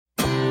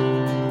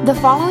The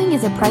following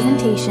is a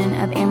presentation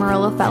of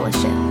Amarillo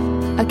Fellowship,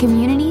 a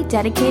community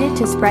dedicated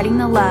to spreading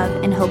the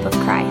love and hope of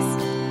Christ.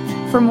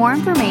 For more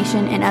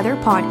information and other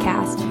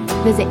podcasts,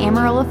 visit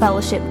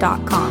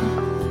amarillofellowship.com.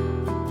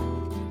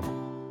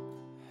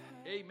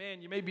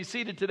 Amen. You may be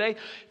seated today.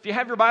 If you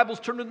have your Bibles,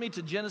 turn with me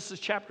to Genesis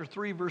chapter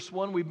 3, verse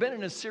 1. We've been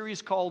in a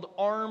series called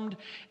Armed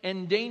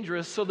and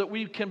Dangerous so that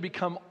we can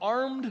become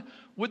armed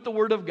with the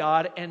Word of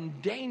God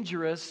and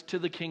dangerous to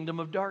the kingdom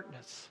of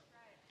darkness.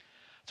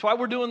 That's why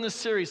we're doing this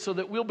series, so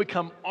that we'll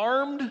become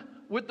armed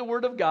with the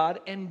Word of God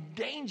and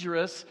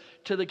dangerous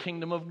to the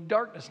kingdom of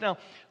darkness. Now,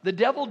 the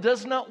devil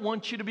does not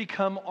want you to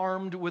become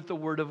armed with the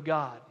Word of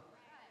God.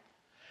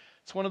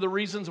 It's one of the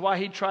reasons why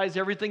he tries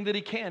everything that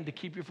he can to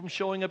keep you from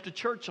showing up to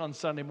church on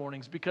Sunday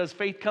mornings, because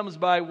faith comes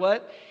by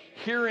what?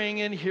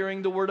 Hearing, and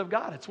hearing the Word of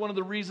God. It's one of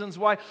the reasons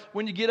why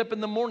when you get up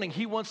in the morning,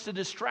 he wants to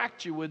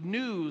distract you with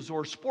news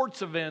or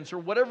sports events or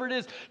whatever it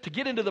is to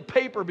get into the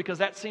paper, because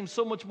that seems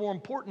so much more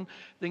important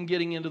than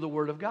getting into the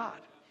Word of God.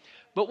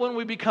 But when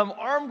we become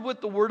armed with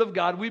the Word of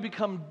God, we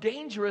become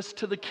dangerous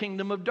to the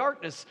kingdom of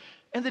darkness.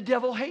 And the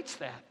devil hates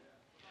that.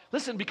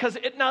 Listen, because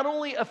it not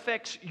only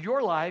affects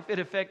your life, it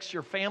affects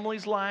your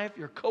family's life,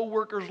 your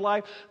co-workers'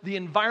 life, the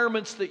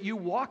environments that you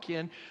walk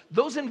in.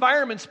 Those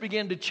environments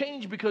begin to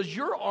change because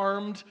you're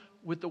armed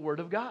with the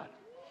Word of God.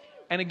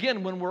 And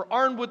again, when we're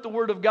armed with the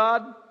Word of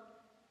God,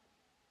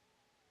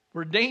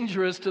 we're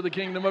dangerous to the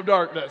kingdom of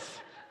darkness.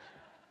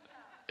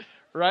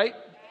 Right?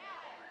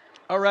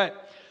 All right.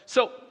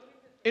 So,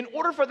 in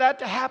order for that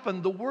to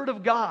happen, the Word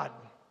of God,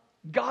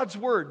 God's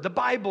Word, the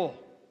Bible,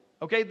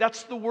 okay,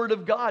 that's the Word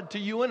of God to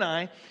you and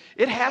I.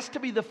 It has to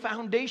be the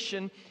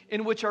foundation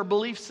in which our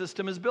belief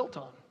system is built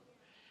on.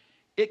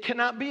 It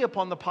cannot be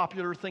upon the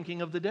popular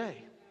thinking of the day.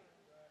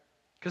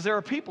 Because there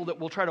are people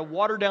that will try to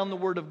water down the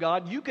Word of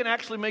God. You can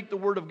actually make the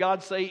Word of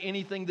God say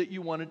anything that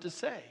you want it to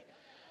say.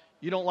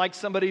 You don't like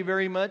somebody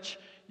very much,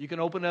 you can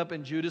open up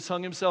and Judas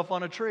hung himself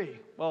on a tree.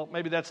 Well,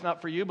 maybe that's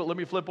not for you, but let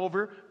me flip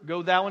over.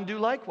 Go thou and do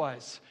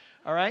likewise.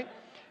 All right?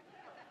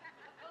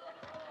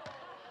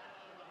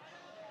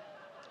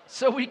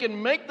 So we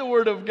can make the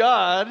Word of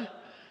God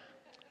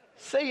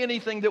say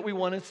anything that we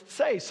want it to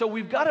say. So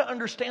we've got to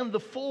understand the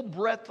full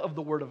breadth of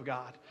the Word of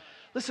God.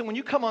 Listen, when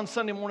you come on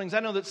Sunday mornings, I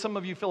know that some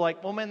of you feel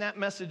like, well, man, that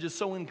message is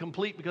so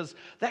incomplete because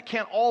that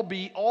can't all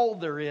be all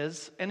there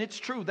is. And it's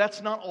true,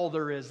 that's not all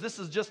there is. This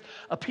is just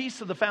a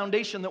piece of the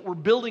foundation that we're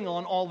building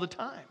on all the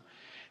time.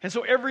 And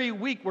so every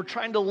week we're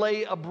trying to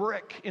lay a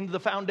brick into the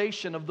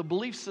foundation of the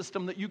belief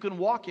system that you can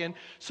walk in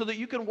so that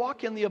you can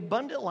walk in the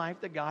abundant life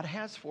that God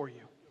has for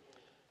you.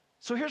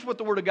 So here's what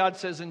the Word of God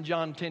says in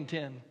John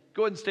 10:10.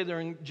 Go ahead and stay there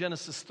in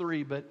Genesis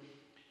 3, but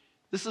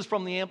this is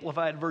from the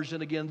Amplified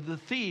Version again. The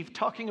thief,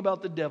 talking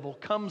about the devil,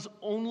 comes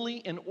only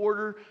in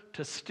order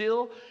to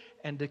steal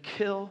and to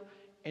kill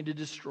and to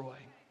destroy.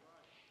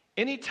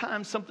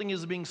 Anytime something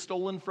is being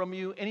stolen from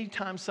you,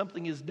 anytime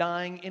something is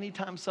dying,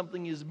 anytime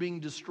something is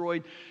being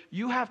destroyed,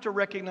 you have to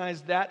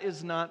recognize that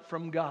is not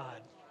from God.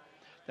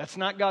 That's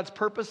not God's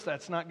purpose.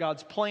 That's not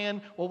God's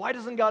plan. Well, why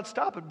doesn't God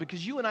stop it?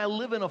 Because you and I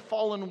live in a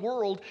fallen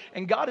world,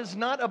 and God is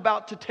not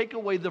about to take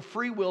away the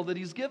free will that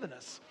He's given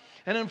us.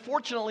 And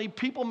unfortunately,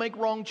 people make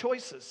wrong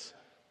choices.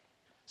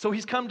 So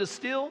He's come to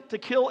steal, to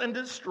kill, and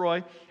to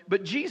destroy.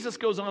 But Jesus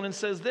goes on and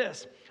says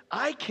this,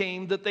 I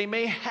came that they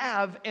may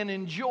have and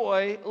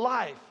enjoy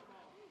life.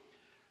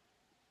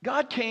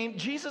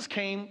 Jesus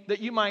came that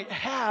you might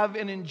have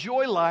and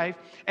enjoy life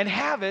and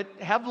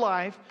have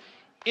life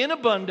in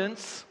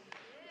abundance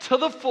to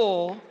the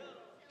full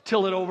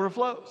till it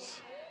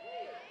overflows.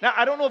 Now,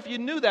 I don't know if you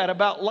knew that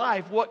about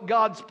life, what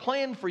God's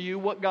plan for you,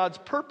 what God's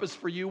purpose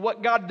for you,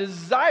 what God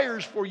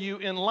desires for you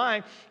in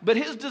life, but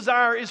His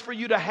desire is for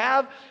you to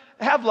have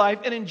life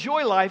and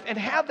enjoy life and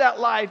have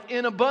that life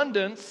in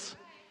abundance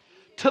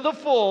to the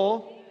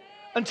full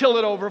until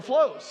it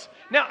overflows.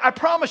 Now, I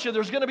promise you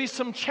there's going to be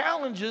some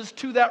challenges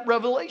to that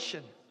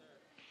revelation.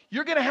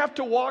 You're going to have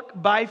to walk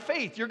by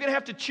faith. You're going to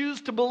have to choose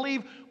to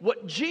believe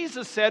what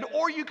Jesus said,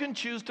 or you can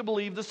choose to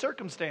believe the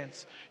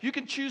circumstance. You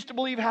can choose to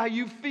believe how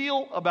you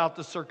feel about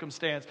the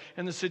circumstance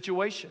and the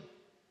situation.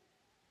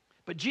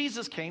 But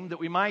Jesus came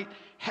that we might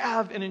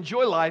have and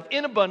enjoy life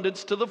in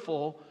abundance to the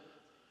full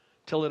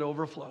till it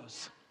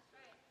overflows.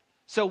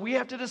 So we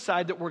have to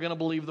decide that we're going to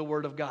believe the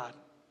Word of God.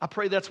 I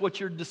pray that's what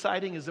you're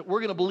deciding, is that we're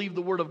going to believe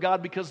the Word of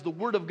God, because the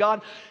Word of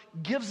God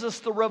gives us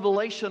the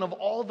revelation of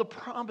all the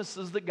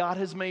promises that God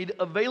has made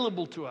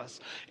available to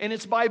us. And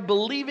it's by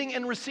believing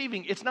and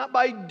receiving. It's not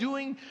by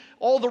doing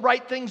all the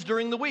right things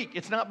during the week.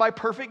 It's not by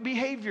perfect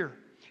behavior.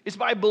 It's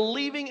by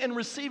believing and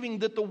receiving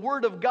that the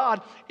Word of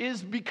God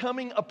is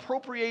becoming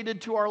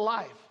appropriated to our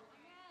life.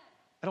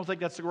 I don't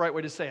think that's the right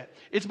way to say it.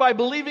 It's by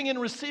believing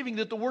and receiving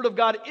that the Word of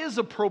God is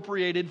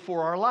appropriated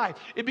for our life.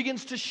 It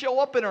begins to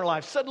show up in our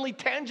life. Suddenly,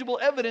 tangible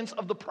evidence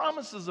of the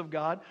promises of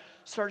God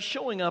starts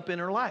showing up in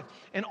our life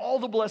and all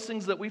the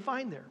blessings that we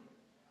find there.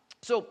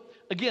 So,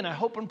 Again, I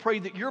hope and pray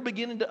that you're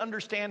beginning to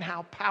understand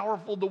how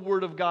powerful the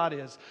Word of God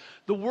is.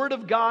 The Word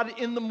of God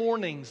in the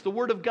mornings, the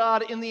Word of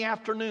God in the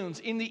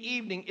afternoons, in the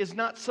evening is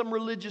not some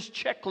religious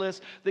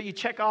checklist that you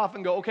check off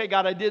and go, okay,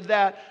 God, I did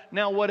that,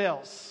 now what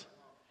else?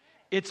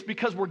 It's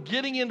because we're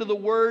getting into the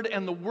Word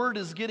and the Word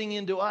is getting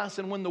into us.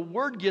 And when the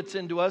Word gets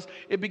into us,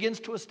 it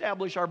begins to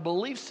establish our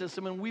belief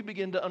system and we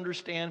begin to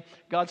understand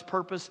God's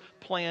purpose,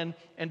 plan,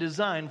 and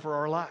design for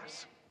our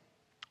lives.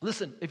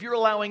 Listen, if you're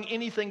allowing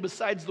anything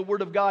besides the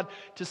Word of God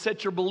to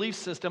set your belief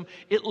system,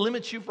 it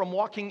limits you from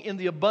walking in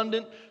the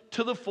abundant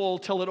to the full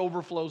till it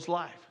overflows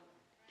life.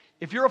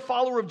 If you're a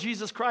follower of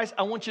Jesus Christ,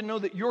 I want you to know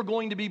that you're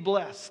going to be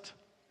blessed.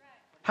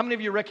 How many of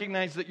you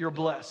recognize that you're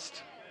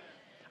blessed?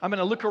 I'm going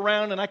to look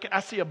around and I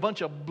see a bunch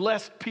of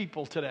blessed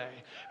people today.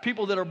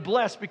 People that are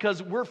blessed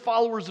because we're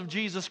followers of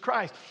Jesus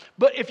Christ.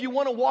 But if you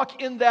want to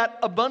walk in that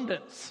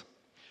abundance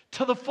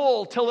to the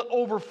full till it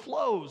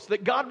overflows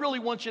that God really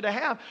wants you to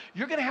have,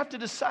 you're going to have to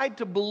decide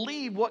to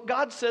believe what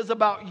God says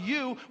about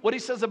you, what He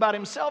says about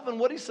Himself, and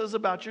what He says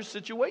about your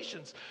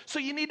situations. So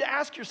you need to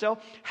ask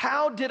yourself,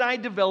 how did I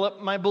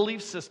develop my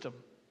belief system?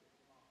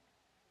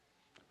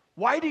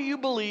 Why do you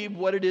believe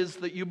what it is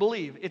that you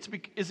believe?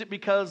 Is it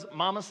because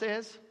Mama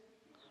says?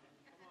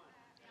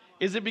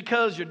 Is it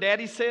because your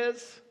daddy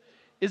says?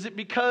 Is it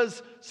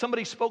because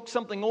somebody spoke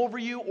something over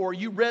you or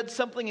you read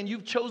something and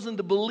you've chosen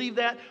to believe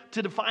that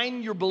to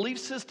define your belief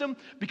system?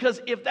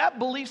 Because if that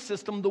belief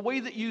system, the way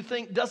that you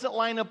think, doesn't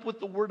line up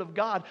with the Word of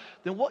God,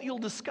 then what you'll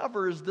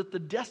discover is that the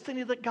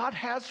destiny that God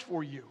has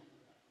for you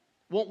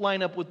won't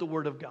line up with the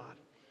Word of God.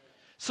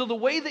 So the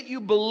way that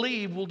you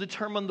believe will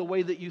determine the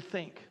way that you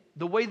think.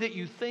 The way that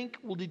you think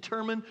will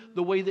determine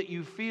the way that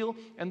you feel,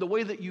 and the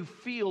way that you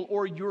feel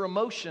or your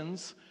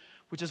emotions,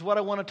 which is what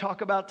I want to talk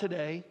about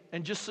today.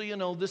 And just so you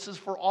know, this is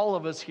for all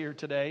of us here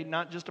today,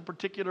 not just a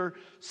particular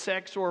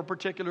sex or a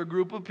particular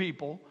group of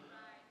people.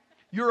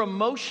 Your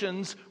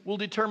emotions will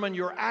determine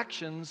your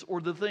actions or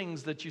the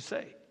things that you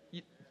say.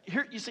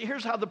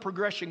 Here's how the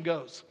progression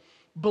goes.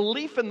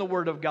 Belief in the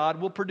Word of God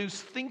will produce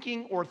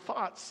thinking or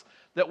thoughts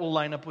that will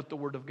line up with the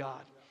Word of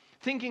God.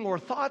 Thinking or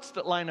thoughts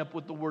that line up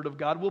with the Word of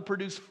God will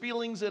produce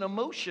feelings and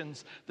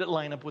emotions that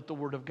line up with the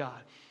Word of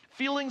God.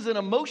 Feelings and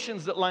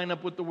emotions that line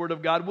up with the Word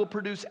of God will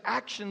produce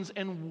actions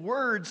and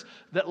words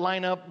that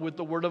line up with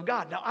the Word of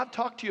God. Now, I've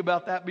talked to you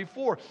about that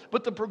before,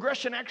 but the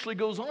progression actually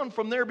goes on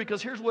from there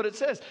because here's what it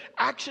says.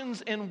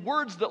 Actions and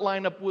words that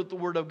line up with the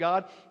Word of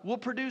God will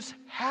produce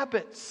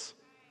habits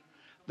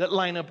that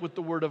line up with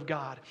the Word of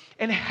God.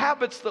 And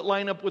habits that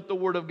line up with the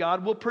Word of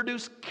God will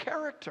produce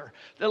character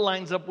that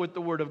lines up with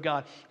the Word of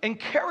God. And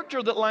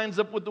character that lines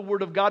up with the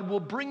Word of God will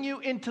bring you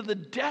into the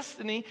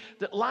destiny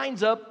that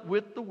lines up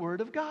with the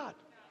Word of God.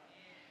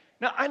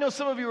 Now, I know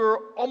some of you are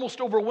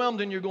almost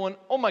overwhelmed and you're going,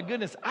 oh my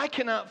goodness, I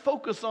cannot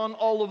focus on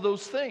all of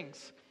those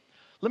things.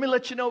 Let me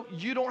let you know,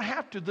 you don't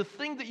have to. The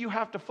thing that you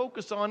have to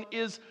focus on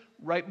is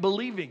right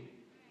believing.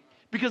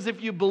 Because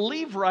if you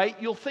believe right,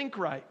 you'll think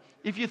right.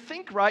 If you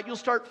think right, you'll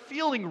start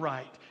feeling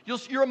right.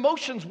 Your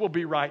emotions will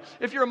be right.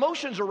 If your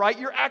emotions are right,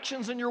 your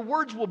actions and your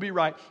words will be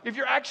right. If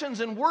your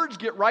actions and words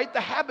get right, the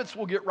habits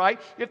will get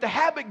right. If the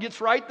habit gets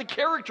right, the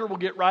character will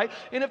get right.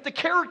 And if the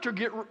character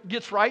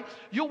gets right,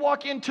 you'll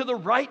walk into the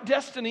right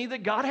destiny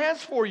that God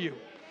has for you.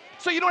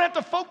 So you don't have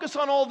to focus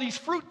on all these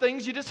fruit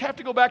things. You just have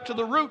to go back to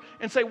the root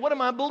and say, what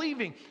am I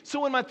believing? So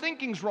when my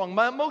thinking's wrong,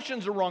 my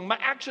emotions are wrong, my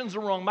actions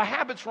are wrong, my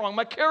habits wrong,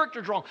 my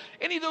character's wrong,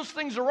 any of those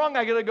things are wrong,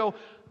 I got to go,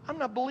 I'm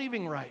not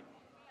believing right.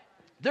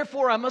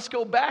 Therefore, I must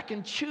go back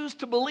and choose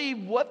to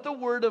believe what the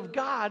Word of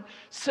God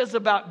says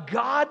about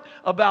God,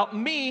 about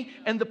me,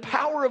 and the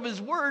power of His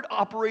Word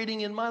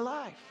operating in my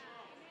life.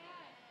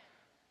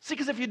 See,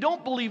 because if you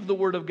don't believe the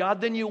Word of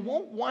God, then you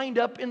won't wind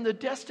up in the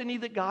destiny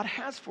that God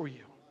has for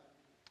you.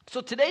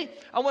 So today,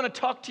 I want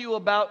to talk to you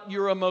about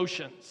your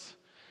emotions.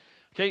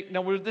 Okay,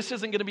 now this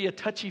isn't going to be a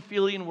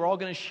touchy-feely, and we're all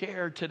going to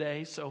share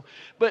today.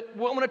 But I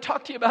want to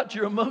talk to you about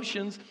your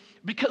emotions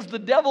because the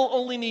devil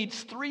only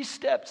needs 3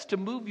 steps to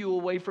move you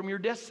away from your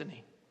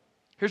destiny.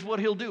 Here's what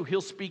he'll do.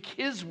 He'll speak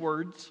his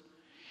words.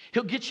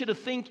 He'll get you to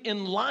think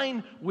in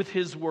line with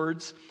his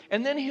words.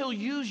 And then he'll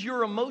use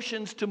your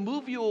emotions to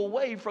move you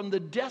away from the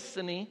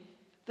destiny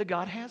that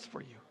God has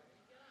for you.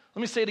 Let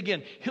me say it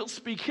again. He'll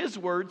speak his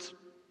words.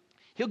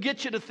 He'll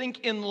get you to think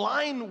in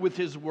line with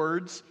his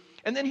words.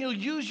 And then he'll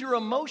use your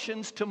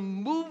emotions to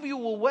move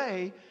you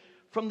away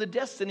from the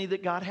destiny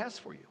that God has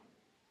for you.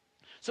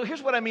 So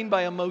here's what I mean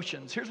by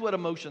emotions. Here's what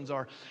emotions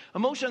are.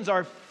 Emotions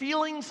are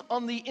feelings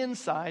on the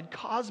inside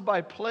caused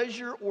by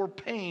pleasure or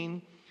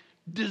pain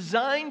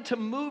designed to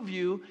move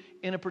you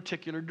in a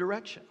particular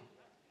direction.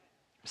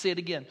 Say it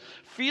again.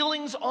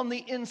 Feelings on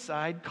the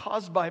inside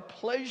caused by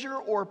pleasure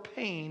or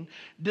pain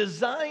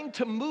designed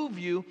to move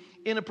you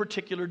in a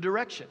particular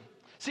direction.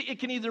 See, it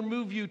can either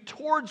move you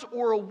towards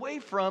or away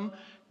from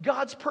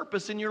God's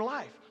purpose in your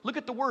life. Look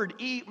at the word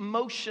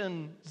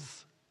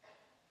emotions.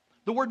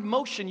 The word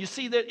motion, you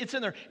see that it's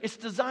in there. It's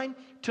designed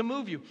to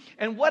move you.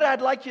 And what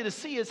I'd like you to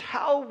see is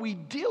how we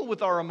deal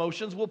with our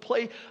emotions will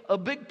play a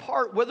big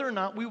part whether or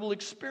not we will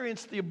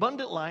experience the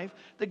abundant life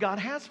that God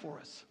has for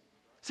us.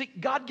 See,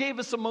 God gave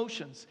us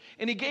emotions,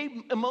 and He gave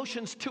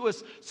emotions to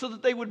us so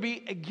that they would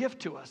be a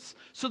gift to us,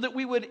 so that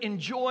we would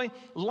enjoy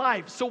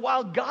life. So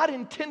while God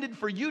intended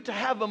for you to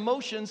have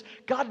emotions,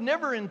 God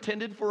never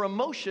intended for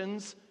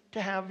emotions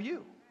to have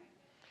you.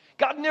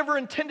 God never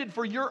intended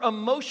for your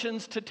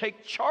emotions to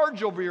take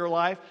charge over your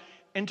life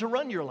and to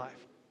run your life.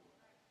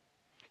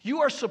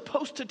 You are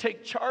supposed to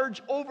take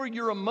charge over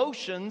your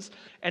emotions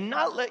and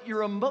not let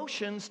your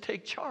emotions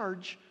take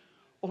charge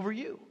over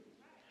you.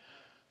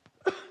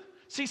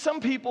 See, some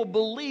people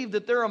believe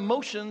that their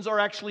emotions are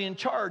actually in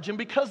charge, and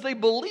because they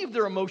believe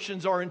their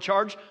emotions are in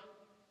charge,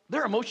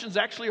 their emotions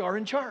actually are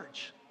in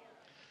charge.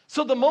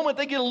 So the moment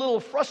they get a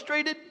little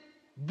frustrated,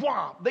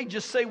 they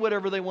just say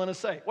whatever they want to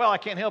say. Well, I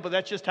can't help it,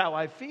 that's just how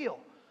I feel.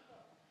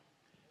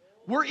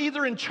 We're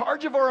either in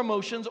charge of our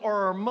emotions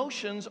or our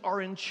emotions are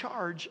in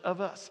charge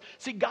of us.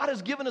 See, God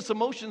has given us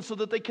emotions so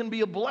that they can be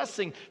a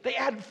blessing. They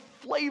add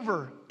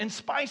flavor and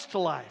spice to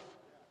life.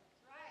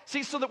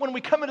 See, so that when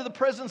we come into the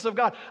presence of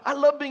God, I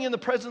love being in the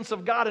presence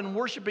of God and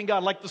worshiping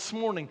God. Like this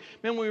morning,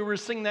 man, when we were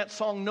singing that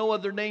song, No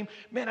Other Name,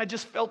 man, I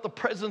just felt the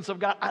presence of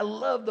God. I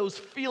love those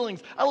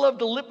feelings. I love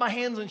to lift my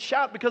hands and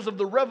shout because of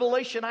the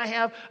revelation I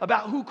have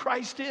about who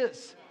Christ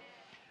is.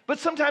 But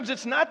sometimes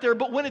it's not there,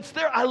 but when it's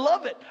there, I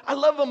love it. I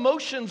love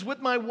emotions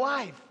with my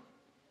wife.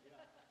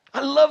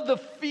 I love the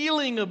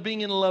feeling of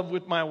being in love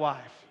with my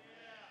wife.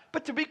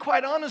 But to be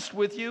quite honest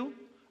with you,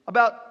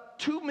 about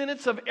 2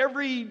 minutes of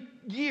every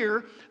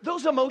year,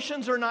 those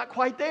emotions are not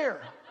quite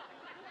there.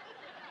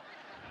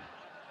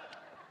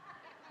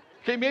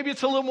 Okay, maybe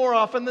it's a little more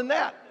often than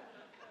that.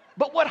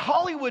 But what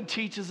Hollywood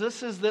teaches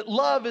us is that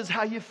love is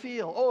how you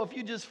feel. Oh, if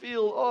you just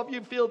feel,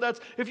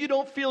 if you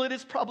don't feel it,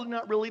 it's probably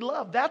not really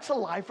love. That's a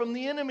lie from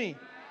the enemy.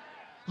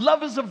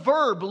 Love is a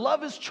verb.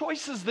 Love is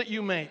choices that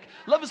you make.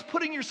 Love is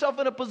putting yourself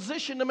in a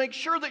position to make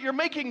sure that you're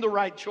making the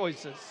right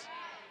choices.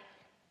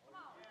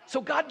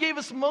 So God gave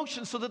us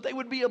emotions so that they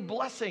would be a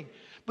blessing.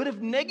 But if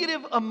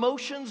negative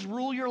emotions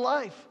rule your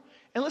life,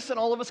 and listen,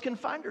 all of us can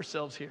find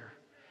ourselves here.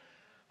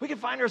 We can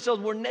find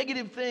ourselves where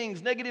negative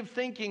things, negative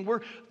thinking,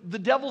 where the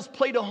devil's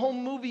played a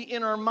home movie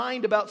in our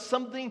mind about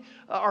something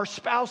our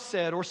spouse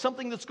said or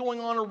something that's going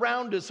on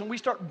around us, and we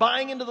start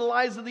buying into the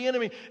lies of the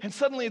enemy, and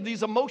suddenly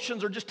these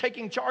emotions are just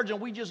taking charge,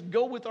 and we just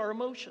go with our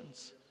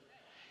emotions.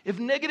 If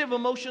negative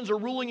emotions are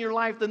ruling your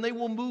life, then they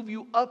will move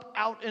you up,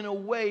 out, and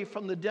away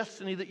from the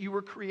destiny that you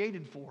were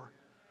created for.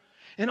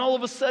 And all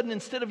of a sudden,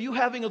 instead of you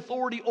having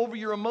authority over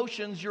your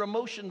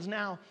emotions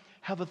now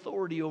have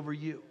authority over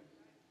you.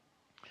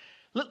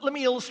 Let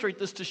me illustrate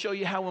this to show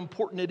you how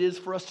important it is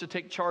for us to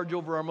take charge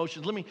over our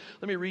emotions. Let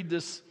me read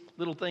this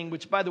little thing,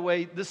 which, by the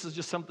way, this is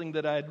just something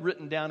that I had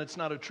written down. It's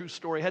not a true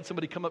story. I had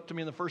somebody come up to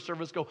me in the first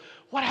service go,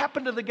 "What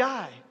happened to the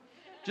guy?"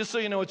 Just so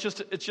you know, it's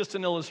just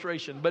an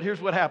illustration. But here's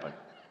what happened.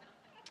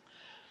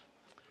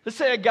 Let's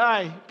say a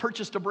guy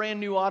purchased a brand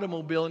new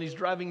automobile and he's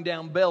driving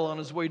down Bell on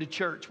his way to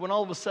church, when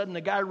all of a sudden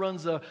a guy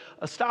runs a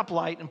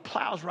stoplight and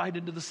plows right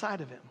into the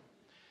side of him.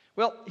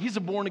 Well, he's a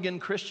born-again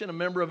Christian, a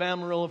member of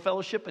Amarillo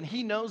Fellowship, and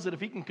he knows that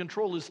if he can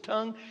control his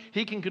tongue,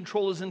 he can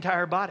control his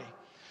entire body.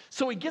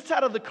 So he gets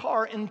out of the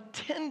car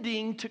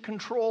intending to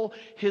control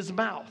his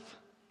mouth.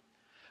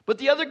 But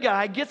the other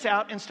guy gets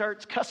out and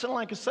starts cussing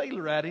like a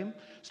sailor at him,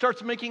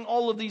 starts making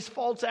all of these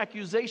false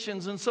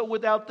accusations, and so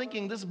without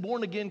thinking, this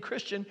born-again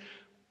Christian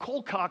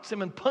cold cocks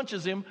him and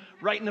punches him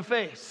right in the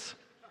face.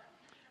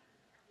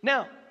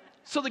 Now,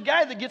 so the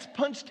guy that gets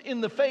punched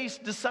in the face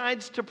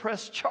decides to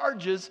press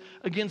charges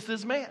against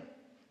this man.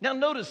 Now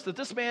notice that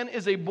this man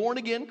is a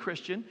born-again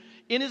Christian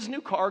in his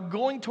new car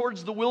going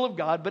towards the will of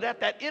God, but at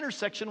that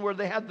intersection where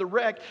they had the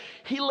wreck,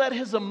 he let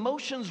his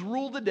emotions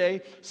rule the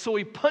day, so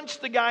he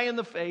punched the guy in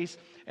the face,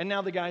 and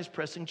now the guy's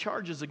pressing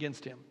charges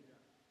against him.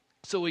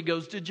 So he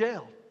goes to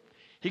jail.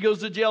 He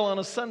goes to jail on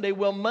a Sunday.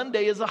 Well,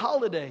 Monday is a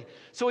holiday,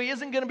 so he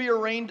isn't going to be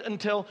arraigned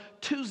until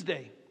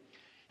Tuesday.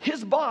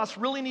 His boss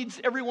really needs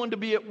everyone to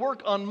be at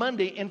work on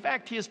Monday. In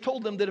fact, he has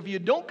told them that if you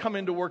don't come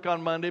into work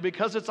on Monday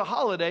because it's a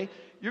holiday,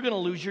 you're going to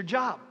lose your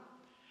job.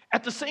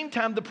 At the same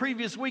time, the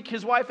previous week,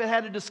 his wife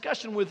had a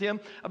discussion with him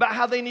about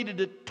how they needed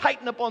to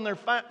tighten up on their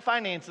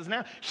finances.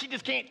 Now, she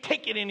just can't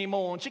take it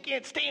anymore, and she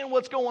can't stand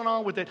what's going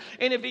on with it.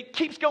 And if it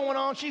keeps going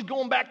on, she's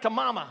going back to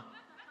mama.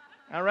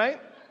 All right?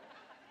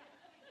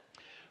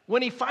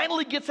 When he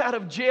finally gets out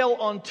of jail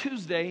on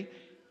Tuesday,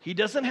 he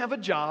doesn't have a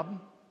job,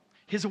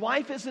 his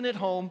wife isn't at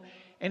home,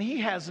 and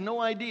he has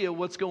no idea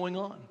what's going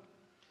on.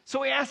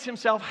 So he asks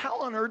himself,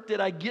 how on earth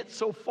did I get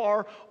so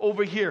far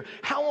over here?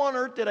 How on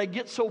earth did I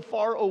get so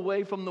far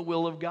away from the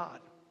will of God?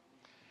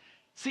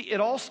 See,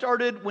 it all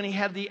started when he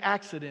had the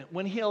accident,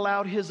 when he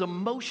allowed his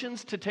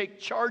emotions to take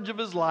charge of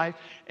his life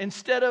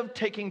instead of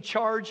taking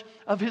charge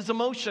of his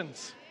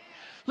emotions.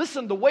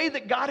 Listen, the way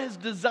that God has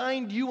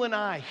designed you and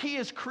I, He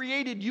has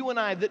created you and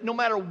I, that no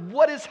matter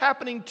what is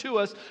happening to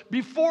us,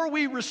 before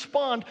we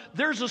respond,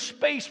 there's a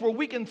space where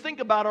we can think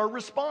about our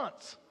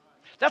response.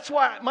 That's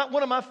why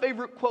one of my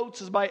favorite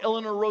quotes is by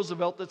Eleanor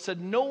Roosevelt that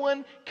said, "No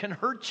one can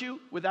hurt you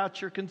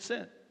without your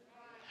consent."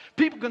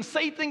 People can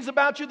say things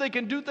about you, they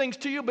can do things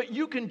to you, but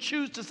you can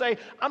choose to say,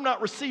 I'm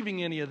not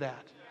receiving any of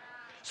that.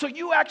 So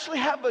you actually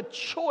have a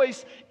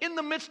choice in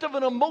the midst of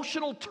an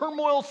emotional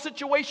turmoil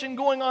situation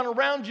going on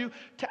around you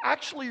to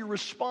actually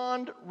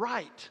respond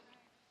right.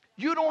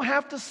 You don't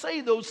have to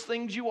say those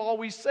things you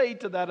always say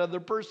to that other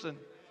person.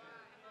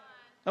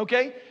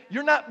 Okay?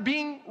 You're not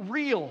being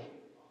real.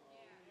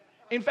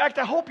 In fact,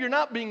 I hope you're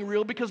not being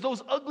real, because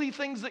those ugly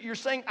things that you're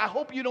saying, I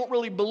hope you don't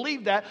really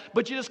believe that,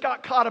 but you just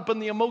got caught up in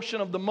the emotion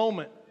of the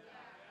moment.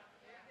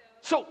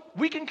 So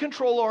we can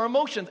control our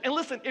emotions. And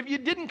listen, if you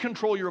didn't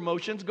control your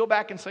emotions, go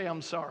back and say,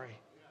 I'm sorry.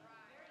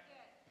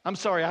 I'm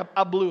sorry,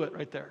 I blew it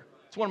right there.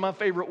 It's one of my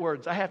favorite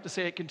words. I have to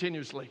say it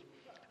continuously.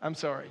 I'm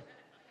sorry.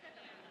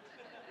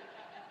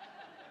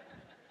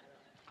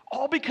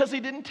 All because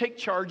he didn't take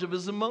charge of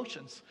his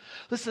emotions.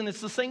 Listen,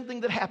 it's the same thing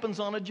that happens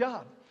on a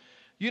job.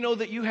 You know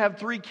that you have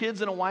 3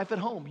 kids and a wife at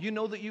home. You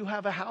know that you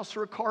have a house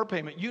or a car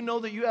payment. You know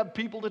that you have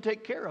people to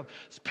take care of.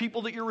 It's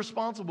people that you're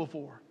responsible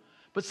for.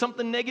 But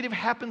something negative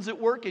happens at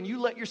work and you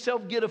let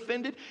yourself get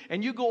offended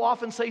and you go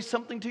off and say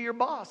something to your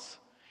boss.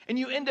 And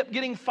you end up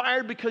getting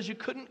fired because you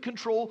couldn't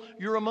control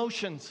your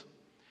emotions.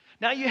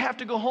 Now you have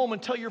to go home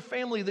and tell your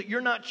family that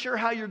you're not sure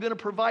how you're going to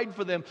provide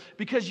for them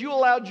because you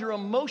allowed your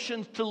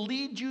emotions to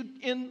lead you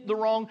in the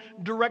wrong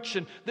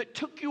direction that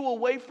took you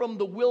away from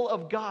the will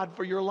of God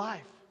for your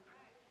life.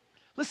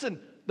 Listen,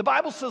 the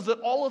Bible says that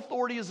all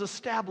authority is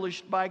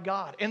established by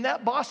God. And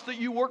that boss that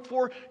you work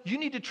for, you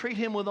need to treat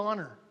him with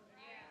honor.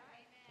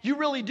 You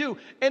really do.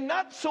 And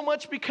not so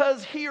much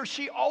because he or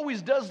she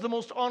always does the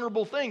most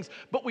honorable things,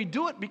 but we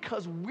do it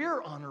because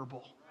we're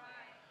honorable.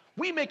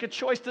 We make a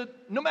choice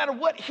that no matter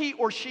what he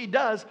or she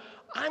does,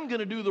 I'm going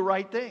to do the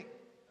right thing.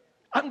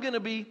 I'm going to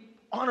be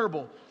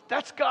honorable.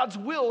 That's God's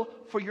will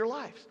for your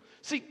lives.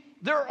 See,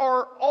 there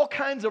are all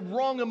kinds of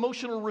wrong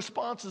emotional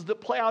responses that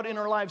play out in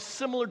our lives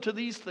similar to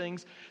these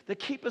things that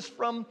keep us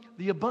from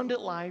the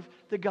abundant life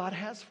that God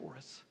has for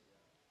us.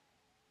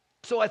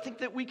 So I think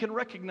that we can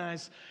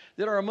recognize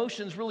that our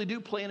emotions really do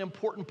play an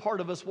important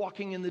part of us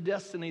walking in the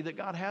destiny that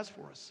God has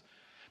for us.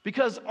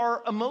 Because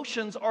our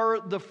emotions are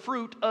the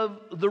fruit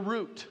of the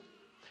root.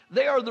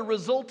 They are the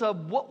result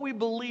of what we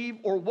believe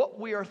or what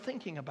we are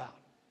thinking about.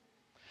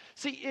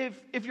 See,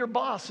 if your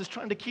boss is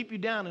trying to keep you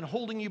down and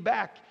holding you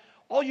back,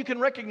 all you can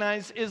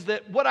recognize is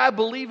that what I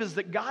believe is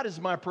that God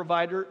is my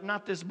provider,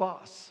 not this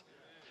boss.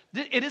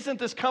 It isn't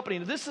this company.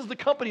 This is the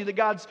company that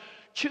God's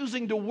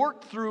choosing to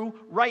work through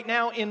right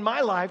now in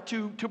my life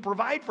to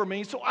provide for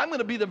me. So I'm going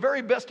to be the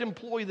very best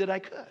employee that I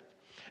could.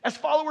 As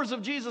followers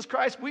of Jesus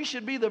Christ, we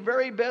should be the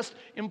very best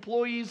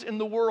employees in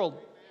the world.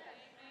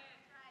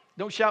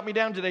 Don't shout me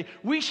down today.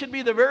 We should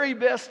be the very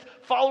best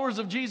followers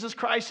of Jesus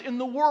Christ in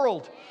the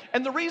world.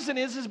 And the reason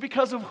is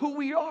because of who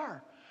we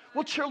are.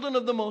 We're children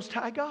of the Most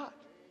High God.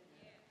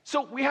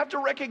 So we have to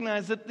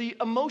recognize that the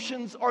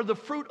emotions are the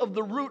fruit of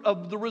the root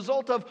of the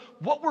result of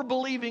what we're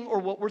believing or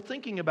what we're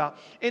thinking about.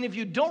 And if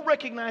you don't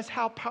recognize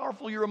how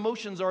powerful your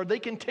emotions are, they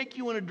can take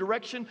you in a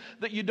direction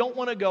that you don't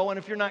want to go. And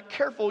if you're not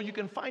careful, you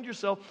can find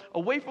yourself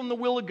away from the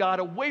will of God,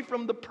 away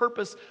from the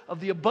purpose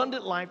of the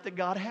abundant life that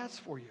God has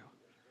for you.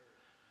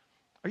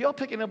 Are y'all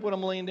picking up what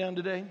I'm laying down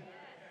today?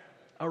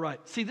 All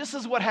right. See, this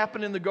is what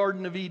happened in the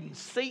Garden of Eden.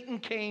 Satan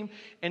came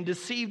and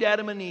deceived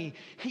Adam and Eve.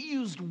 He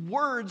used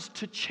words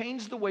to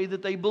change the way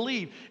that they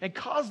believed and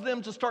caused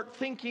them to start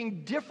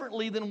thinking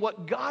differently than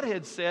what God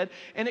had said.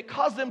 And it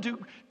caused them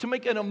to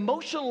make an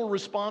emotional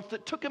response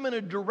that took them in a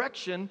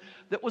direction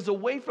that was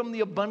away from the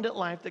abundant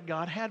life that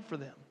God had for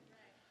them.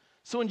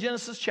 So in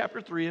Genesis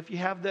chapter 3, if you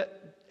have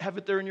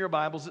it there in your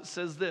Bibles, it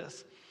says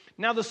this.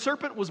 Now the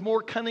serpent was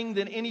more cunning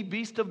than any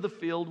beast of the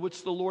field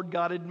which the Lord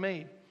God had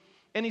made.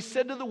 And he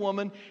said to the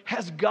woman,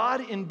 has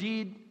God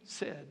indeed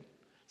said?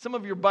 Some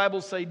of your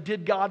Bibles say,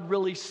 did God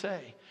really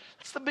say?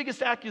 That's the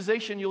biggest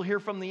accusation you'll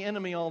hear from the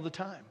enemy all the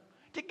time.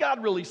 Did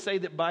God really say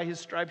that by his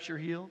stripes you're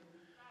healed?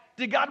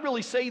 Did God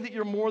really say that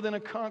you're more than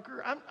a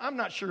conqueror? I'm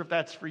not sure if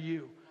that's for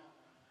you.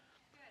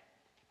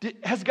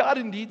 Has God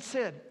indeed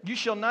said, you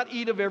shall not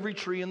eat of every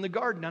tree in the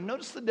garden? Now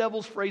notice the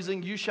devil's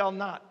phrasing, you shall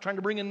not, trying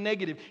to bring a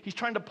negative. He's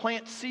trying to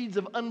plant seeds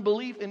of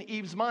unbelief in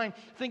Eve's mind,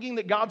 thinking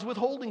that God's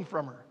withholding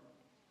from her.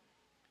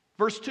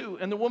 Verse 2,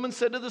 and the woman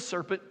said to the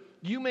serpent,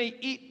 you may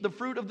eat the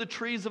fruit of the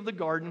trees of the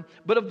garden,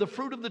 but of the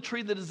fruit of the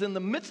tree that is in the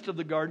midst of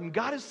the garden,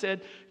 God has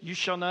said, you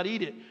shall not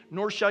eat it,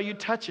 nor shall you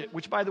touch it.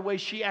 Which, by the way,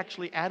 she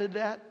actually added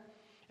that.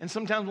 And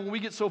sometimes when we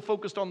get so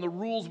focused on the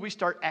rules, we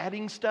start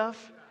adding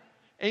stuff.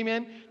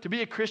 Amen? To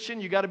be a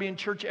Christian, you got to be in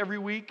church every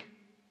week.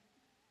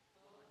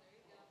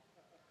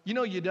 You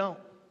know you don't.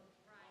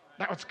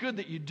 Now, it's good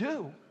that you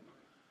do,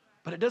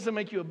 but it doesn't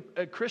make you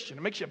a Christian.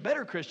 It makes you a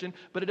better Christian,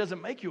 but it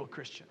doesn't make you a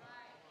Christian.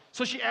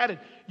 So she added,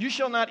 you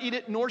shall not eat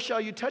it, nor shall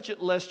you touch it,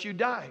 lest you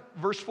die.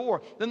 Verse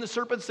 4, then the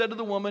serpent said to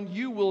the woman,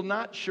 you will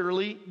not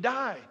surely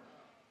die.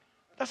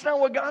 That's not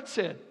what God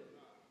said.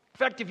 In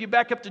fact, if you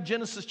back up to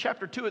Genesis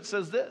chapter 2, it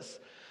says this.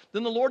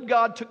 Then the Lord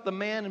God took the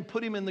man and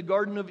put him in the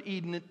Garden of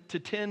Eden to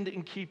tend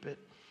and keep it.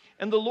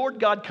 And the Lord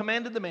God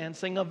commanded the man,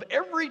 saying, of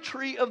every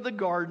tree of the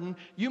garden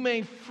you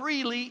may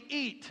freely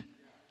eat.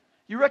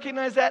 You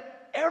recognize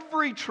that?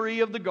 Every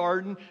tree of the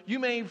garden you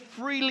may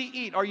freely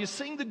eat. Are you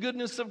seeing the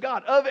goodness of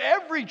God? Of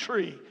every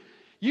tree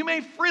you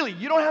may freely.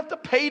 You don't have to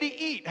pay to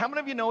eat. How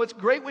many of you know it's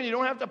great when you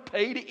don't have to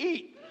pay to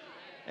eat?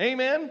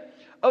 Amen?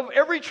 Of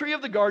every tree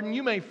of the garden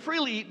you may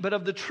freely eat, but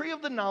of the tree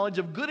of the knowledge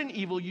of good and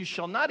evil you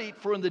shall not eat,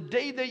 for in the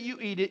day that you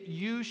eat it,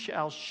 you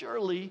shall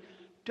surely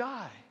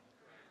die.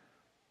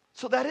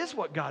 So that is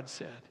what God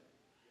said.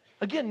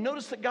 Again,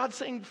 notice that God's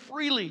saying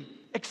freely,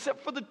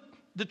 except for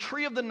the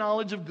tree of the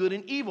knowledge of good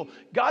and evil.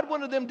 God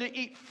wanted them to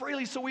eat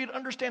freely so we'd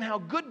understand how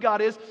good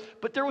God is,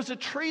 but there was a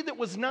tree that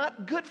was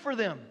not good for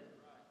them.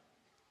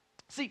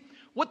 See,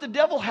 what the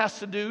devil has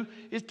to do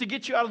is to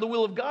get you out of the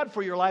will of God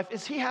for your life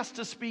is he has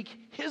to speak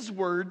his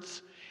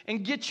words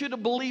and get you to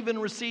believe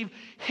and receive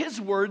his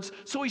words.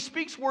 So he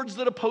speaks words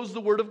that oppose the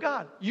word of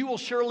God. You will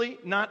surely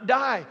not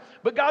die.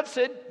 But God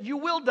said, you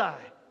will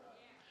die.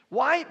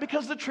 Why?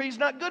 Because the tree's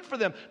not good for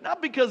them.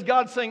 Not because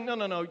God's saying,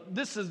 no,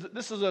 this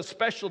is a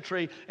special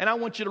tree, and I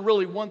want you to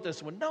really want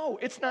this one. No,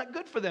 it's not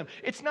good for them.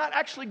 It's not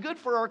actually good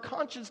for our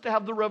conscience to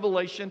have the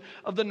revelation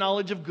of the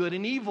knowledge of good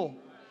and evil.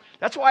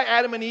 That's why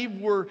Adam and Eve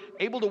were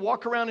able to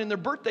walk around in their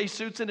birthday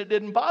suits and it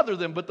didn't bother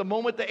them. But the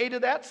moment they ate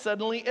of that,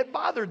 suddenly it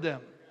bothered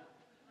them.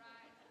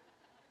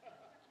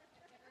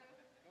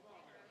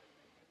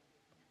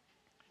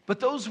 But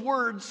those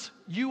words,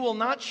 you will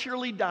not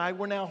surely die,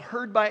 were now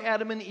heard by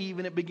Adam and Eve,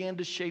 and it began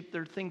to shape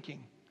their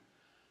thinking.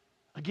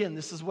 Again,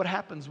 this is what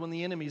happens when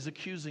the enemy is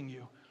accusing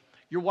you.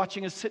 You're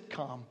watching a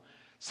sitcom.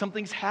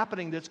 Something's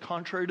happening that's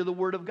contrary to the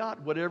word of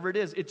God. Whatever it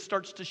is, it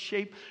starts to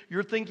shape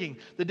your thinking.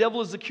 The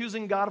devil is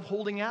accusing God of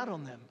holding out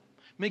on them,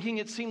 making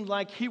it seem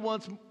like he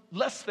wants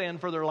less than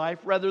for their life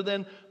rather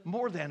than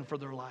more than for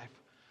their life.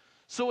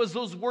 So as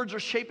those words are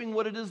shaping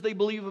what it is they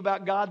believe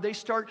about God, they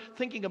start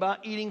thinking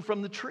about eating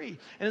from the tree.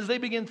 And as they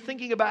begin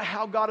thinking about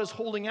how God is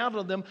holding out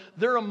on them,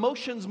 their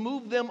emotions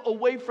move them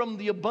away from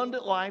the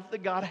abundant life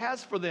that God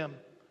has for them.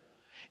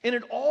 And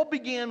it all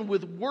began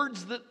with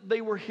words that they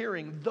were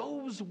hearing.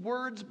 Those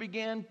words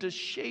began to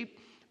shape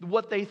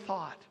what they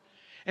thought.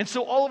 And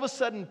so all of a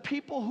sudden,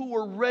 people who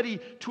were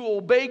ready to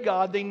obey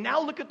God, they now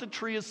look at the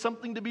tree as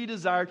something to be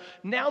desired.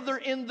 Now they're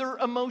in their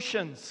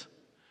emotions.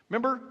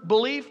 Remember,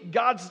 belief,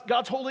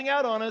 God's holding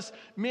out on us.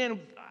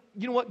 Man,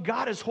 you know what?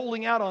 God is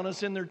holding out on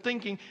us in their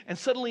thinking, and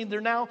suddenly they're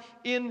now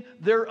in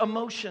their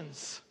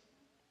emotions.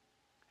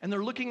 And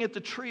they're looking at the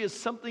tree as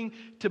something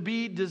to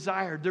be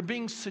desired. They're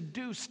being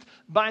seduced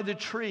by the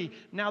tree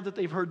now that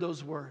they've heard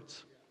those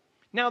words.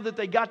 Now that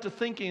they got to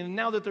thinking, and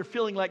now that they're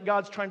feeling like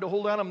God's trying to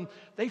hold out on them,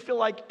 they feel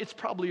like it's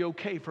probably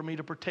okay for me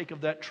to partake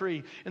of that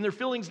tree. And their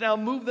feelings now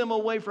move them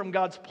away from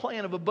God's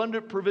plan of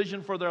abundant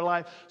provision for their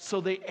life, so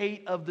they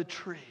ate of the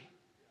tree.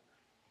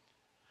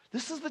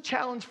 This is the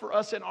challenge for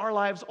us in our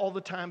lives all the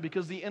time,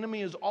 because the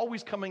enemy is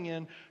always coming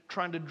in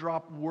trying to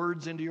drop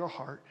words into your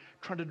heart,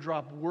 trying to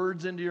drop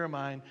words into your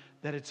mind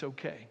that it's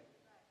okay.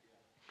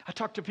 I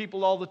talk to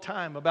people all the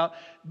time about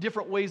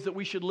different ways that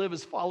we should live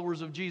as followers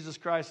of Jesus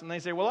Christ, and they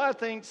say, well, I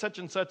think such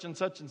and such and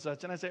such and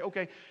such. And I say,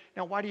 okay,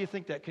 now why do you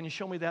think that? Can you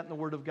show me that in the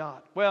Word of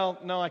God? Well,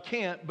 no, I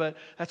can't, but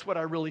that's what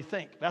I really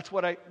think. That's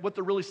what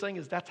they're really saying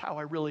is that's how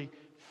I really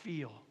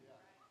feel.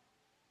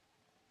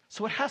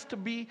 So it has to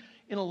be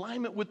in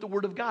alignment with the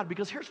Word of God,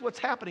 because here's what's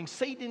happening.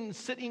 Satan is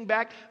sitting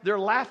back, they're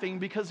laughing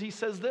because he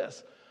says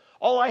this.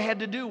 All I had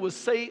to do was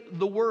say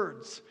the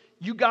words.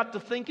 You got to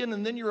thinking,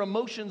 and then your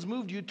emotions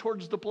moved you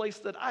towards the place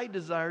that I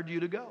desired you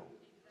to go.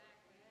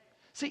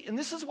 See, and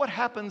this is what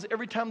happens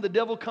every time the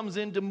devil comes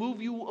in to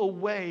move you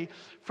away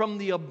from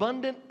the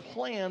abundant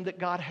plan that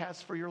God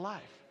has for your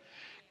life.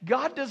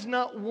 God does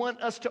not want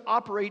us to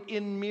operate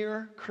in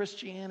mere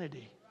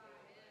Christianity.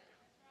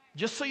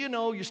 Just so you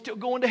know, you're still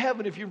going to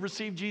heaven if you've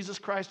received Jesus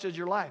Christ as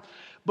your life.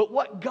 But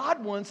what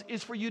God wants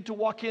is for you to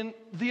walk in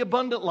the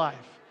abundant life,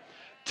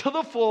 to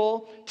the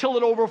full, till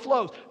it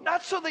overflows.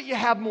 Not so that you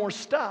have more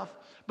stuff,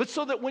 but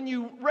so that when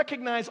you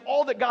recognize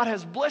all that God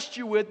has blessed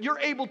you with, you're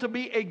able to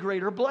be a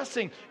greater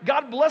blessing.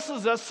 God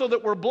blesses us so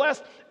that we're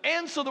blessed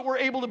and so that we're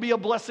able to be a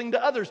blessing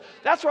to others.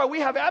 That's why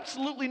we have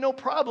absolutely no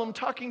problem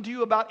talking to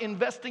you about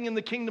investing in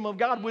the kingdom of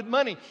God with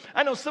money.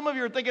 I know some of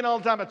you are thinking all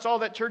the time, it's all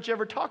that church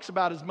ever talks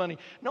about is money.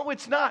 No,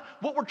 it's not.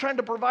 What we're trying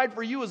to provide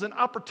for you is an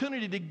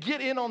opportunity to get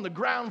in on the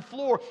ground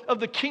floor of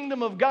the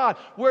kingdom of God,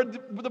 where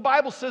the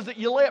Bible says that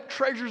you lay up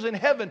treasures in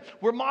heaven,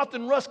 where moth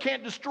and rust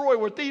can't destroy,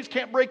 where thieves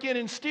can't break in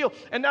and steal.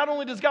 And not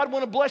only does God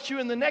want to bless you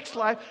in the next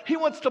life, He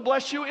wants to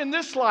bless you in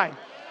this life.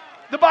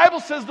 The Bible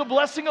says the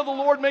blessing of the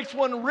Lord makes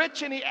one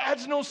rich and He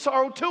adds no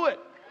sorrow to it.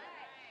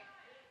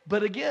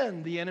 But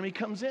again, the enemy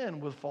comes in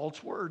with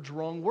false words,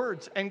 wrong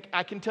words. And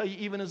I can tell you,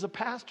 even as a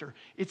pastor,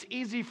 it's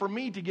easy for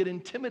me to get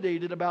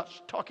intimidated about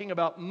talking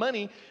about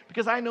money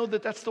because I know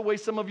that that's the way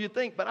some of you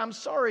think. But I'm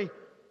sorry.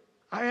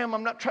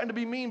 I'm not trying to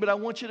be mean, but I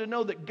want you to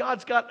know that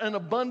God's got an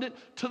abundant,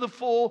 to the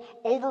full,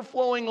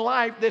 overflowing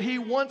life that He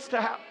wants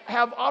to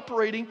have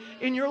operating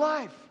in your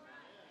life.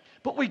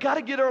 But we got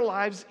to get our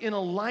lives in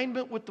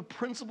alignment with the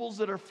principles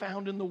that are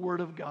found in the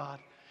Word of God.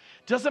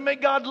 Doesn't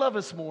make God love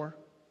us more,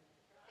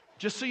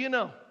 just so you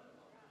know.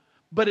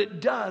 But it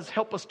does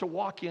help us to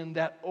walk in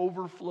that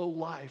overflow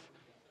life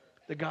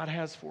that God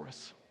has for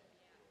us.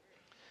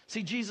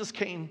 See, Jesus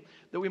came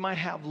that we might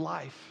have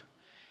life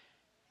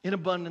in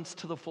abundance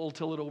to the full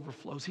till it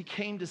overflows. He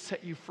came to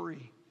set you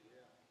free.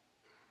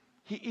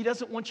 He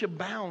doesn't want you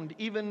bound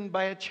even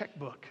by a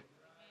checkbook.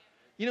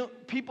 You know,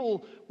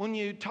 people, when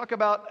you talk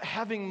about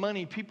having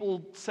money,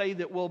 people say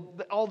that, well,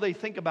 all they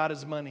think about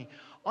is money.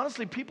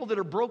 Honestly, people that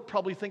are broke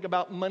probably think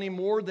about money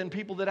more than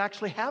people that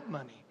actually have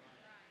money.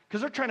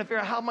 Because they're trying to figure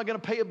out, how am I going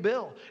to pay a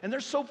bill? And they're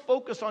so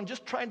focused on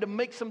just trying to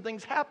make some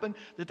things happen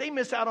that they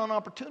miss out on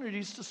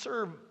opportunities to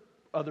serve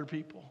other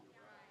people.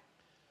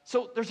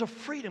 So there's a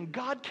freedom.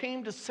 God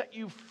came to set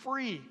you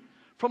free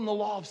from the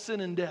law of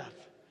sin and death.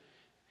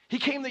 He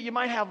came that you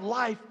might have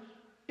life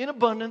in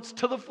abundance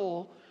to the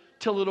full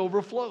till it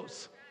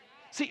overflows.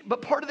 See,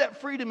 but part of that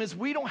freedom is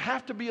we don't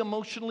have to be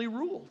emotionally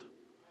ruled.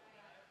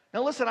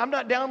 Now listen, I'm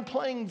not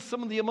downplaying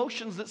some of the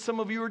emotions that some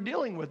of you are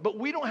dealing with, but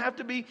we don't have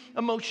to be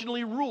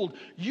emotionally ruled.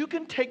 You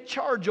can take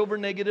charge over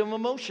negative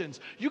emotions.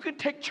 You can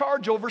take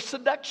charge over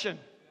seduction.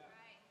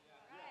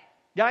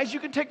 Guys, you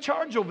can take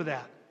charge over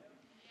that.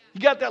 You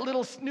got that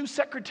little new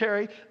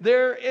secretary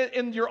there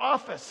in your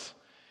office,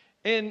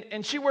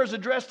 and she wears a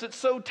dress that's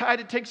so tight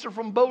it takes her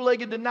from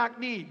bow-legged to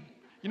knock-kneed.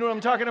 You know what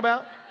I'm talking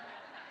about?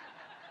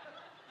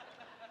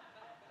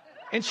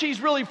 And she's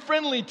really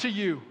friendly to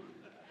you.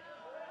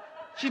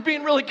 She's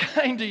being really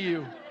kind to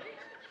you.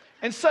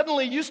 And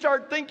suddenly you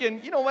start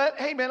thinking, you know what?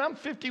 Hey man, I'm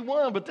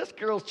 51, but this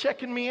girl's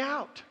checking me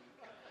out.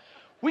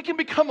 We can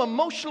become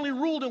emotionally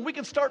ruled and we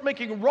can start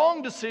making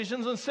wrong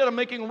decisions instead of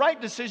making right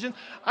decisions.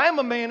 I am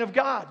a man of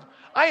God.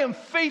 I am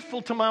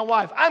faithful to my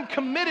wife. I'm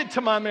committed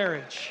to my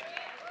marriage.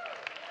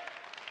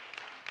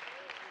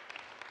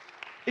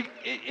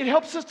 It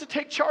helps us to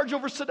take charge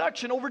over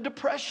seduction, over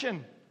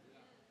depression.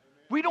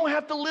 We don't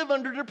have to live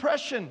under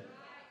depression.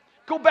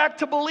 Go back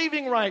to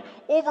believing right,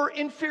 over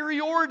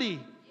inferiority.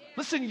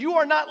 Listen, you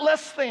are not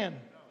less than.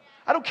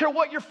 I don't care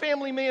what your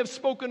family may have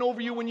spoken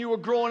over you when you were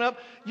growing up.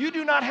 You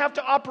do not have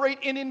to operate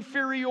in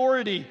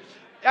inferiority.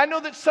 I know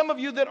that some of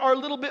you that are a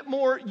little bit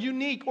more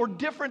unique or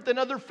different than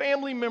other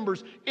family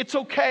members, it's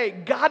okay.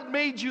 God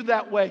made you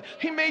that way.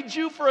 He made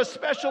you for a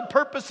special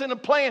purpose and a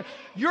plan.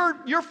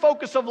 Your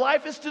focus of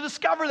life is to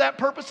discover that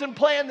purpose and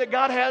plan that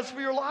God has for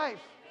your life.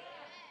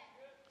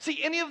 See,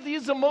 any of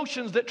these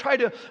emotions that try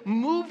to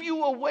move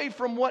you away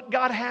from what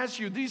God has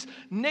you, these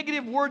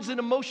negative words and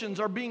emotions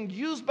are being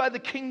used by the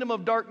kingdom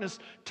of darkness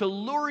to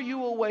lure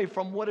you away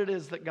from what it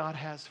is that God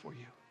has for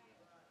you.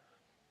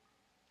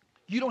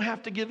 You don't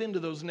have to give in to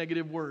those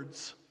negative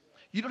words.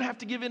 You don't have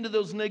to give in to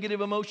those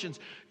negative emotions.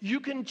 You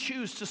can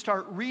choose to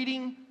start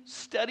reading,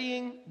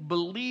 studying,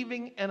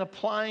 believing, and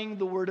applying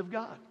the Word of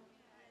God.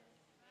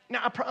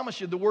 Now, I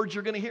promise you, the words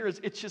you're going to hear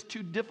it's just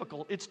too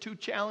difficult. It's too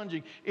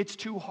challenging. It's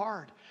too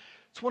hard.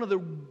 It's one of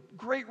the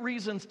great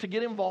reasons to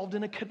get involved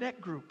in a Connect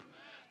group.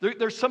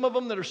 There's some of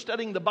them that are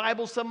studying the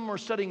Bible. Some of them are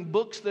studying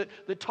books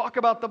that talk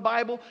about the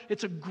Bible.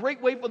 It's a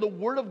great way for the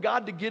Word of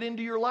God to get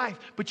into your life.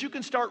 But you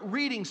can start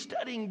reading,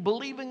 studying,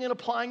 believing, and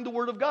applying the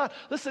Word of God.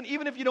 Listen,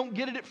 even if you don't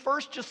get it at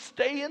first, just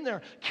stay in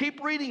there.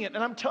 Keep reading it.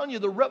 And I'm telling you,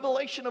 the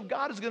revelation of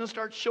God is going to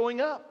start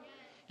showing up.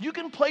 You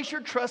can place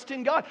your trust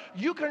in God.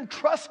 You can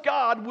trust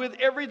God with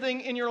everything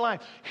in your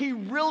life. He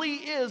really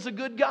is a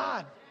good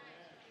God.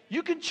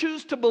 You can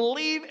choose to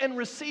believe and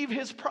receive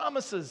His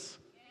promises.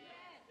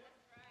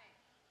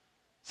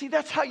 See,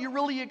 that's how you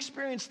really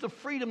experience the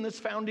freedom that's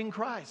found in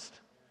Christ.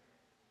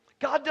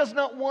 God does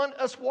not want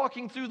us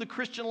walking through the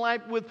Christian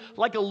life with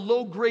like a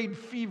low-grade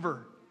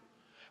fever.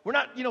 We're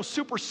not,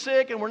 super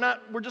sick and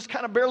we're just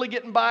kind of barely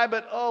getting by,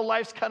 but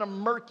life's kind of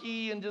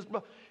murky and just.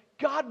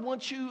 God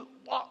wants you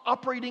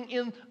operating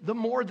in the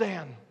more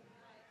than.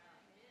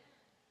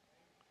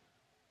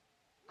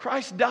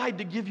 Christ died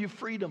to give you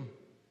freedom.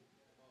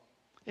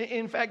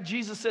 In fact,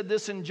 Jesus said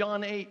this in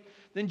John 8.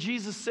 Then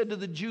Jesus said to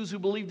the Jews who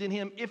believed in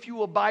Him, if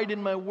you abide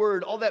in my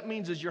word, all that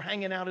means is you're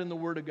hanging out in the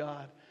Word of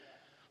God.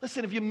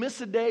 Listen, if you miss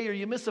a day or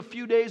you miss a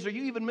few days or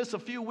you even miss a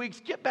few weeks,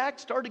 get back,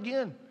 start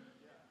again.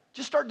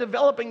 Just start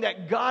developing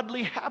that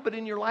godly habit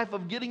in your life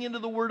of getting into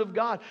the Word of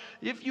God.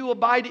 If you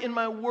abide in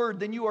my word,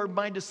 then you are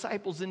my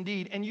disciples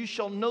indeed, and you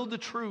shall know the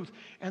truth,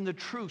 and the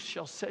truth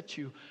shall set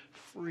you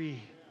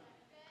free.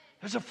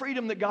 There's a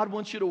freedom that God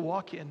wants you to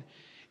walk in.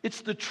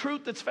 It's the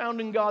truth that's found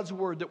in God's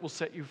word that will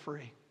set you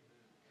free.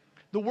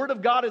 The Word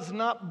of God is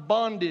not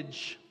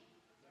bondage.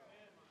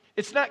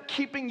 It's not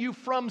keeping you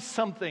from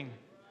something.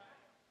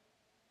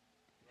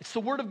 It's the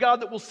Word of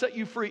God that will set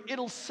you free.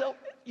 It'll set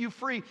you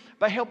free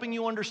by helping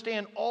you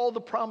understand all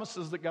the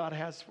promises that God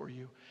has for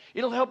you.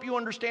 It'll help you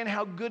understand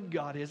how good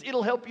God is.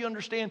 It'll help you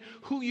understand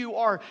who you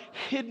are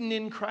hidden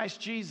in Christ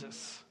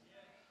Jesus.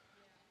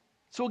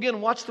 So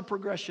again, watch the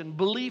progression.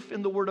 Belief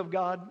in the Word of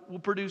God will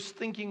produce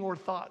thinking or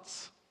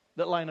thoughts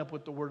that line up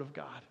with the Word of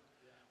God.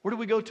 Where do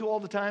we go to all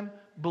the time?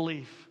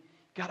 Belief.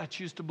 God, I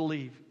choose to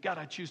believe. God,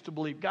 I choose to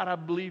believe. God,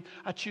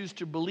 I choose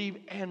to believe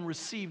and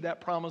receive that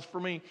promise for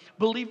me.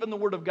 Belief in the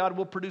Word of God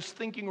will produce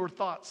thinking or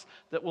thoughts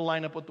that will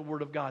line up with the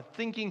Word of God.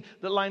 Thinking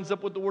that lines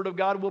up with the Word of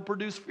God will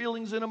produce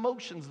feelings and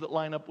emotions that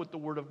line up with the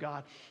Word of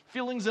God.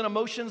 Feelings and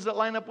emotions that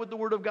line up with the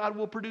Word of God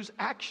will produce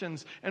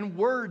actions and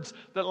words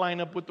that line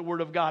up with the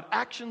Word of God.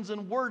 Actions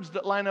and words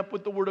that line up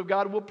with the Word of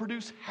God will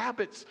produce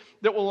habits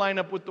that will line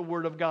up with the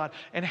Word of God.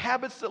 And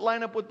habits that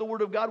line up with the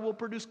Word of God will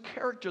produce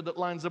character that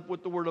lines up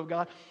with the Word of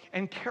God.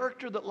 And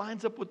character that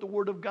lines up with the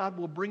Word of God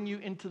will bring you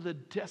into the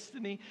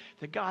destiny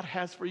that God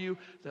has for you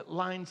that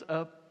lines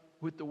up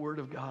with the Word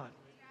of God.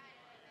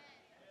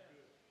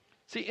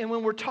 See, and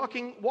when we're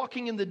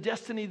walking in the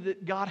destiny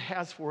that God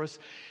has for us,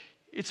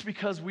 it's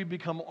because we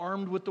become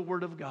armed with the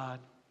Word of God.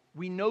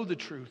 We know the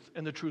truth,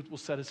 and the truth will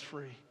set us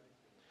free.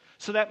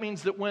 So that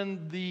means that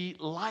when the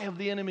lie of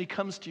the enemy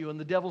comes to you and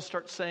the devil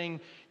starts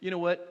saying, you know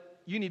what,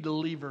 you need to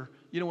leave her.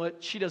 You know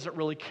what? She doesn't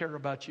really care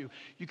about you.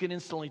 You can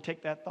instantly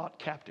take that thought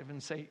captive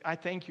and say, I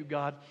thank you,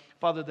 God,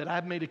 Father, that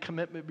I've made a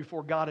commitment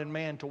before God and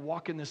man to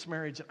walk in this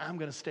marriage, and I'm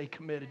going to stay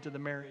committed to the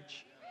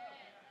marriage.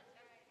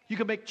 You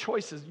can make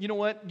choices. You know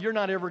what? You're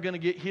not ever going to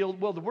get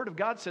healed. Well, the Word of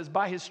God says,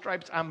 by His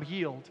stripes, I'm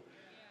healed.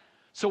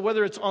 So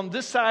whether it's on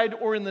this side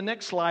or in the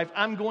next life,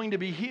 I'm going to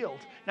be healed.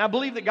 Now, I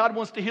believe that God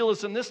wants to heal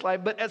us in this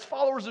life, but as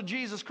followers of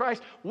Jesus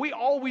Christ, we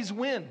always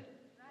win.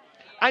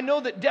 I know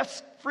that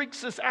death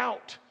freaks us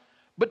out.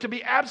 But to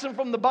be absent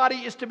from the body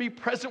is to be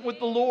present with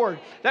the Lord.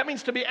 That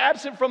means to be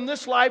absent from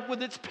this life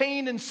with its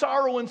pain and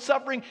sorrow and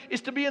suffering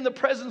is to be in the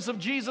presence of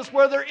Jesus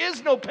where there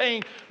is no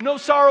pain, no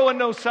sorrow, and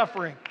no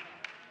suffering.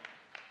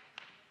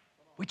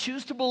 We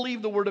choose to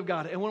believe the Word of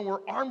God. And when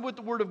we're armed with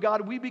the Word of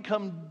God, we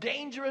become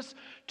dangerous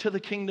to the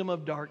kingdom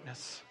of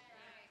darkness.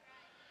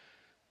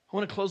 I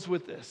want to close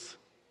with this.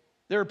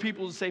 There are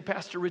people who say,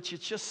 Pastor Rich,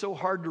 it's just so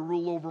hard to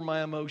rule over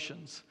my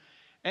emotions.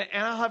 And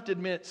I'll have to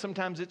admit,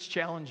 sometimes it's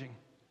challenging.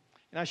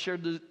 And I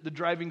shared the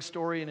driving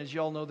story, and as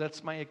you all know,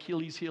 that's my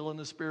Achilles heel in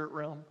the spirit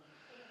realm.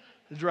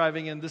 The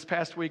driving, and this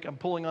past week, I'm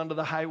pulling onto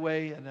the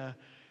highway, and a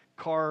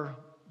car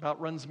about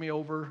runs me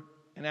over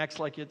and acts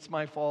like it's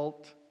my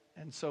fault.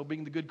 And so,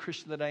 being the good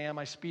Christian that I am,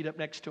 I speed up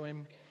next to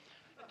him,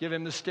 give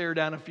him the stare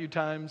down a few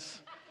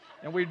times,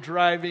 and we're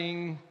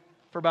driving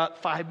for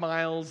about 5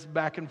 miles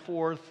back and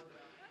forth.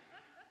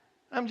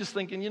 I'm just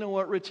thinking, you know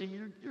what, Richie,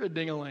 you're a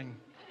ding-a-ling.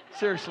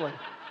 Seriously.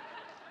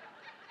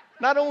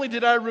 Not only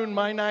did I ruin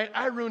my night,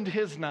 I ruined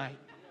his night.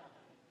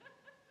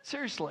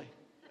 Seriously.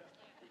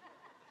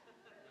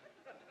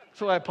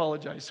 So I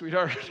apologize,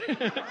 sweetheart.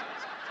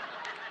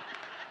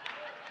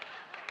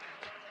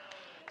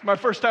 My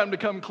first time to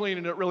come clean,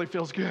 and it really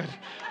feels good.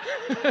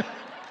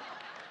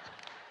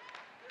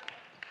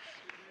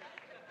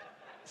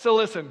 So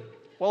listen,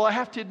 while I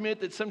have to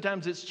admit that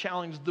sometimes it's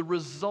challenged, the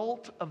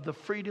result of the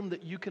freedom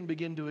that you can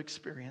begin to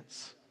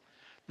experience,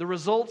 the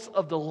results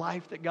of the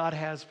life that God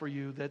has for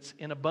you that's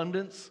in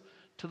abundance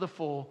to the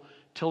full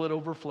till it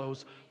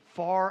overflows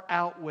far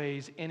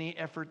outweighs any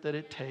effort that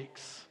it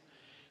takes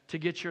to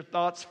get your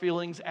thoughts,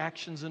 feelings,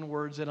 actions, and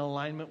words in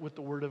alignment with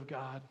the Word of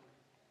God.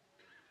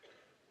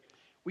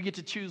 We get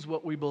to choose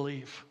what we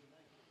believe.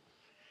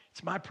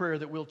 It's my prayer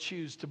that we'll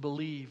choose to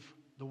believe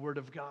the Word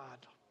of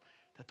God,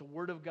 that the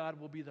Word of God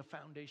will be the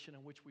foundation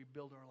in which we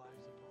build our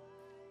lives upon.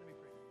 Let me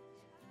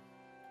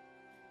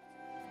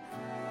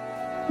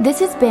pray. This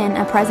has been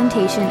a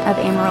presentation of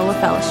Amarillo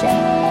Fellowship,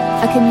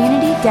 a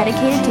community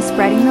dedicated to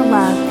spreading the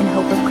love and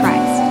hope of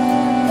Christ.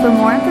 For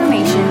more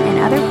information and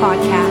other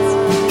podcasts,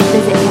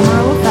 visit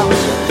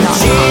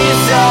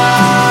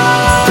AmarilloFellowship.com.